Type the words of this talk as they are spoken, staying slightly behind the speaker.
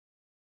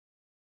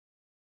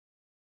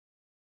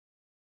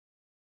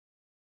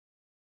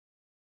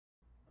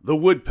The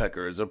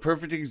woodpecker is a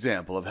perfect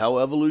example of how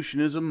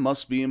evolutionism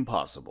must be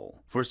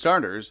impossible. For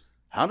starters,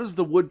 how does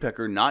the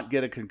woodpecker not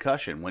get a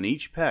concussion when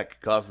each peck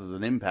causes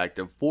an impact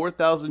of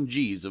 4,000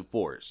 Gs of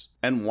force?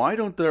 And why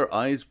don't their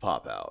eyes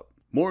pop out?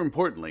 More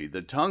importantly,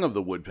 the tongue of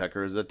the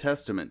woodpecker is a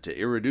testament to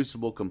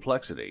irreducible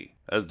complexity.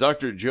 As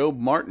Dr. Job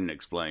Martin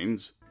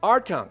explains, our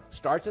tongue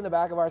starts in the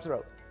back of our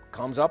throat,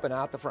 comes up and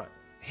out the front.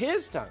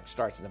 His tongue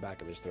starts in the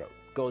back of his throat,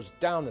 goes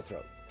down the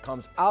throat,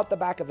 comes out the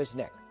back of his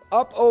neck,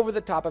 up over the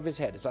top of his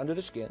head, it's under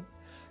the skin,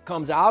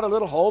 comes out a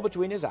little hole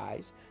between his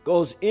eyes,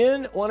 goes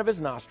in one of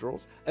his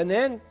nostrils, and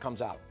then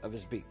comes out of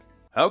his beak.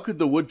 How could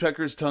the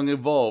woodpecker's tongue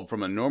evolve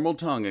from a normal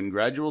tongue in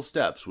gradual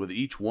steps with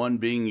each one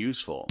being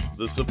useful?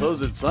 The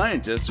supposed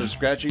scientists are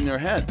scratching their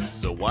heads,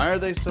 so why are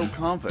they so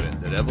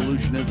confident that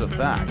evolution is a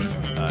fact?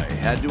 I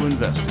had to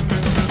investigate.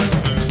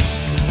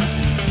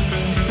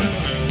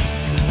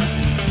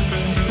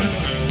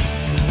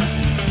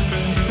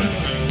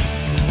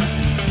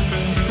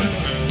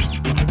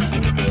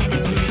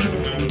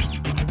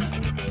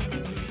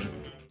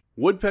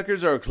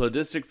 Woodpeckers are a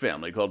cladistic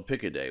family called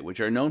Picidae, which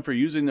are known for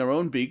using their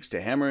own beaks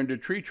to hammer into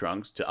tree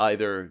trunks to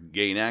either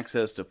gain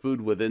access to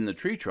food within the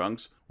tree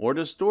trunks or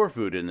to store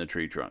food in the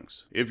tree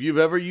trunks. If you've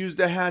ever used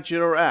a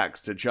hatchet or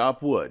axe to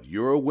chop wood,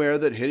 you're aware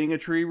that hitting a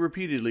tree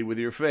repeatedly with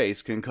your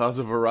face can cause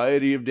a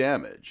variety of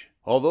damage.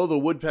 Although the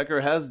woodpecker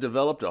has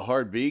developed a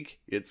hard beak,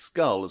 its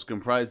skull is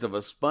comprised of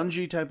a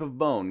spongy type of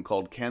bone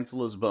called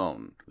cancellous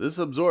bone. This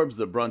absorbs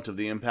the brunt of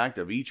the impact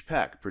of each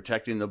peck,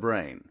 protecting the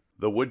brain.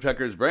 The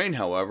woodpecker's brain,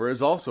 however,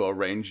 is also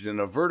arranged in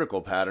a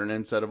vertical pattern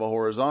instead of a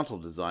horizontal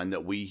design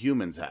that we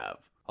humans have.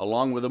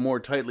 Along with a more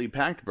tightly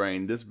packed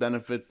brain, this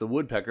benefits the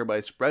woodpecker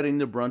by spreading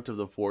the brunt of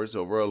the force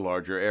over a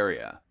larger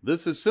area.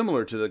 This is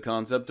similar to the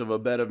concept of a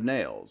bed of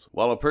nails.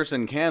 While a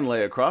person can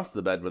lay across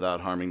the bed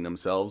without harming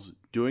themselves,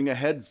 doing a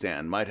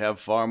headstand might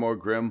have far more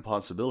grim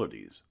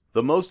possibilities.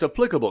 The most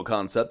applicable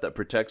concept that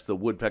protects the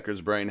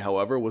woodpecker's brain,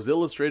 however, was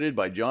illustrated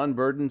by John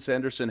Burden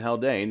Sanderson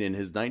Haldane in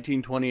his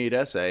 1928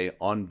 essay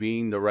on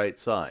being the right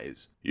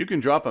size. You can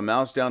drop a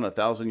mouse down a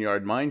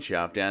 1,000-yard mine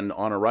shaft and,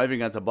 on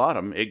arriving at the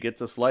bottom, it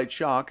gets a slight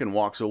shock and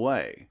walks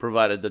away,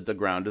 provided that the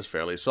ground is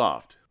fairly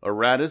soft. A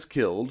rat is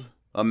killed,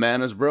 a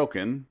man is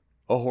broken,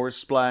 a horse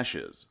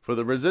splashes. For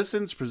the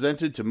resistance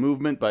presented to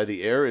movement by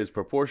the air is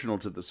proportional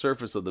to the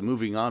surface of the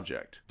moving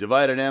object.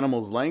 Divide an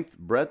animal's length,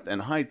 breadth,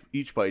 and height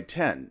each by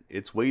 10.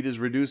 Its weight is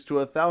reduced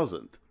to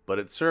 1,000th, but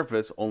its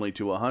surface only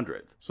to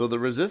 100th. So the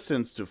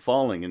resistance to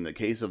falling in the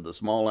case of the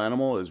small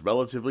animal is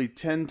relatively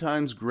 10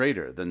 times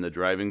greater than the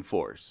driving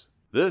force.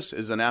 This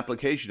is an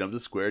application of the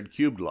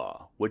squared-cubed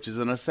law, which is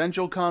an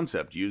essential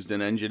concept used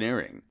in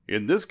engineering.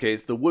 In this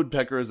case, the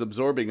woodpecker is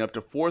absorbing up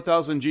to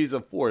 4,000 Gs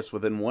of force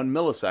within 1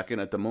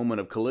 millisecond at the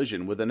moment of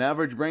collision, with an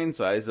average brain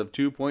size of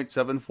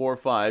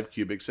 2.745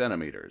 cubic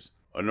centimeters.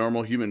 A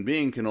normal human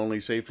being can only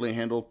safely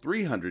handle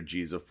 300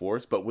 Gs of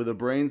force, but with a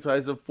brain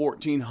size of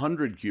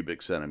 1,400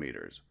 cubic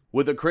centimeters.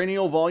 With a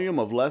cranial volume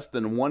of less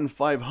than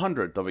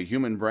 1/500th of a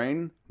human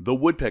brain, the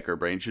woodpecker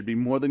brain should be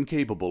more than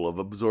capable of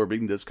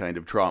absorbing this kind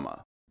of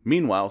trauma.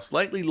 Meanwhile,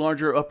 slightly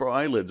larger upper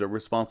eyelids are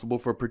responsible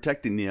for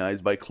protecting the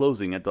eyes by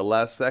closing at the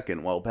last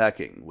second while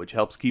packing, which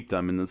helps keep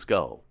them in the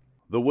skull.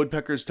 The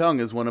woodpecker's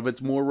tongue is one of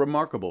its more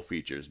remarkable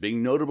features,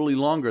 being notably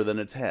longer than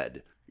its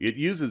head. It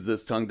uses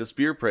this tongue to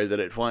spear prey that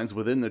it finds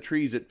within the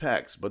trees it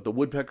pecks, but the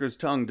woodpecker's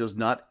tongue does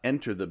not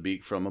enter the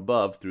beak from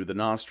above through the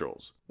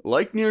nostrils.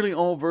 Like nearly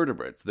all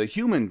vertebrates, the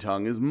human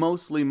tongue is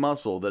mostly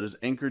muscle that is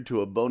anchored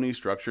to a bony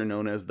structure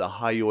known as the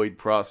hyoid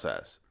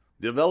process.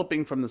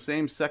 Developing from the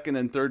same second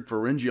and third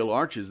pharyngeal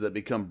arches that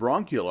become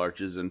bronchial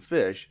arches in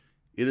fish,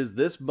 it is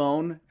this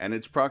bone and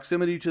its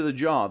proximity to the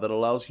jaw that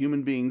allows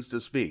human beings to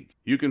speak.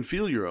 You can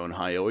feel your own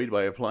hyoid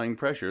by applying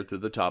pressure through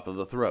the top of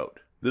the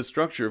throat. This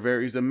structure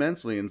varies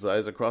immensely in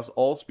size across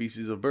all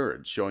species of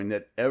birds, showing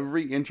that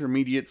every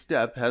intermediate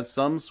step has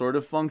some sort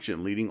of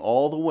function, leading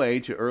all the way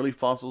to early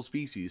fossil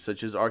species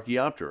such as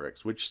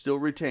Archaeopteryx, which still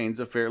retains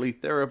a fairly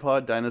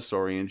theropod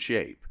dinosaurian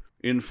shape.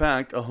 In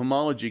fact, a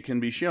homology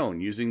can be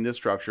shown using this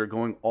structure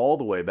going all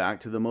the way back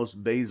to the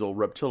most basal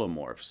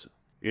reptilomorphs.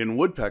 In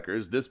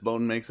woodpeckers, this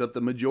bone makes up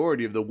the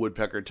majority of the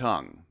woodpecker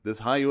tongue.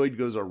 This hyoid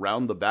goes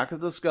around the back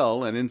of the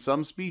skull and in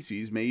some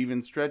species may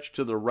even stretch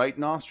to the right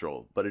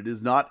nostril, but it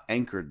is not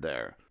anchored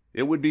there.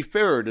 It would be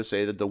fairer to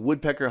say that the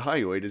woodpecker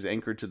hyoid is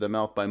anchored to the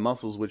mouth by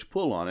muscles which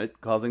pull on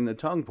it, causing the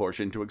tongue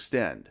portion to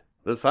extend.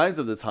 The size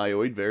of this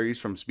hyoid varies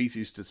from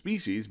species to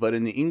species, but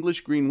in the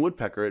English green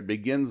woodpecker it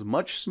begins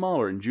much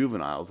smaller in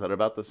juveniles at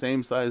about the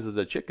same size as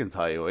a chicken's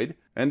hyoid,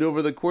 and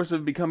over the course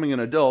of becoming an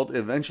adult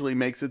eventually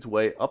makes its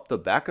way up the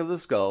back of the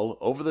skull,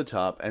 over the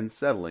top, and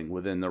settling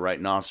within the right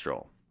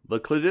nostril. The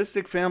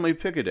cladistic family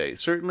Picidae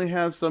certainly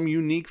has some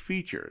unique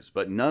features,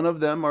 but none of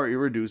them are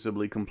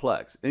irreducibly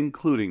complex,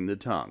 including the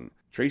tongue.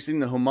 Tracing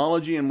the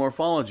homology and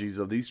morphologies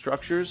of these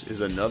structures is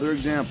another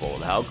example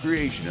of how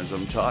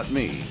creationism taught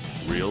me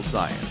real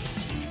science.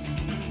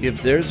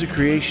 If there's a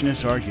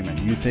creationist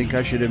argument you think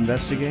I should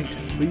investigate,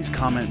 please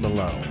comment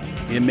below.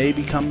 It may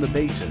become the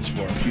basis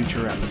for a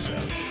future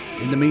episode.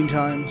 In the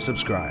meantime,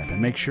 subscribe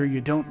and make sure you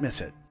don't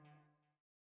miss it.